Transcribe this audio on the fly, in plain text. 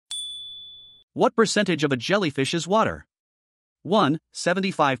What percentage of a jellyfish is water? 1.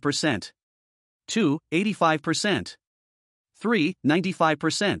 75%. 2. 85%. 3.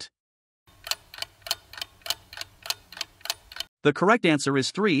 95%. The correct answer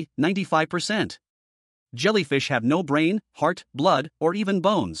is 3. 95%. Jellyfish have no brain, heart, blood, or even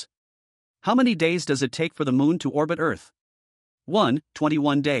bones. How many days does it take for the moon to orbit Earth? 1.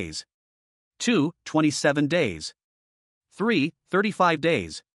 21 days. 2. 27 days. 3. 35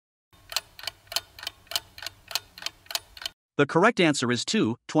 days. The correct answer is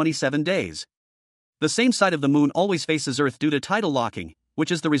 2. 27 days. The same side of the moon always faces Earth due to tidal locking,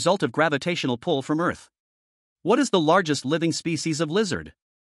 which is the result of gravitational pull from Earth. What is the largest living species of lizard?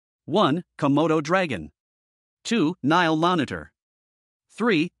 1. Komodo dragon. 2. Nile monitor.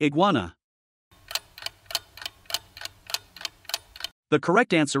 3. Iguana. The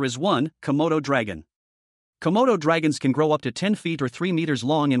correct answer is 1. Komodo dragon. Komodo dragons can grow up to 10 feet or 3 meters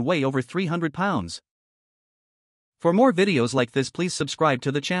long and weigh over 300 pounds. For more videos like this, please subscribe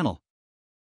to the channel.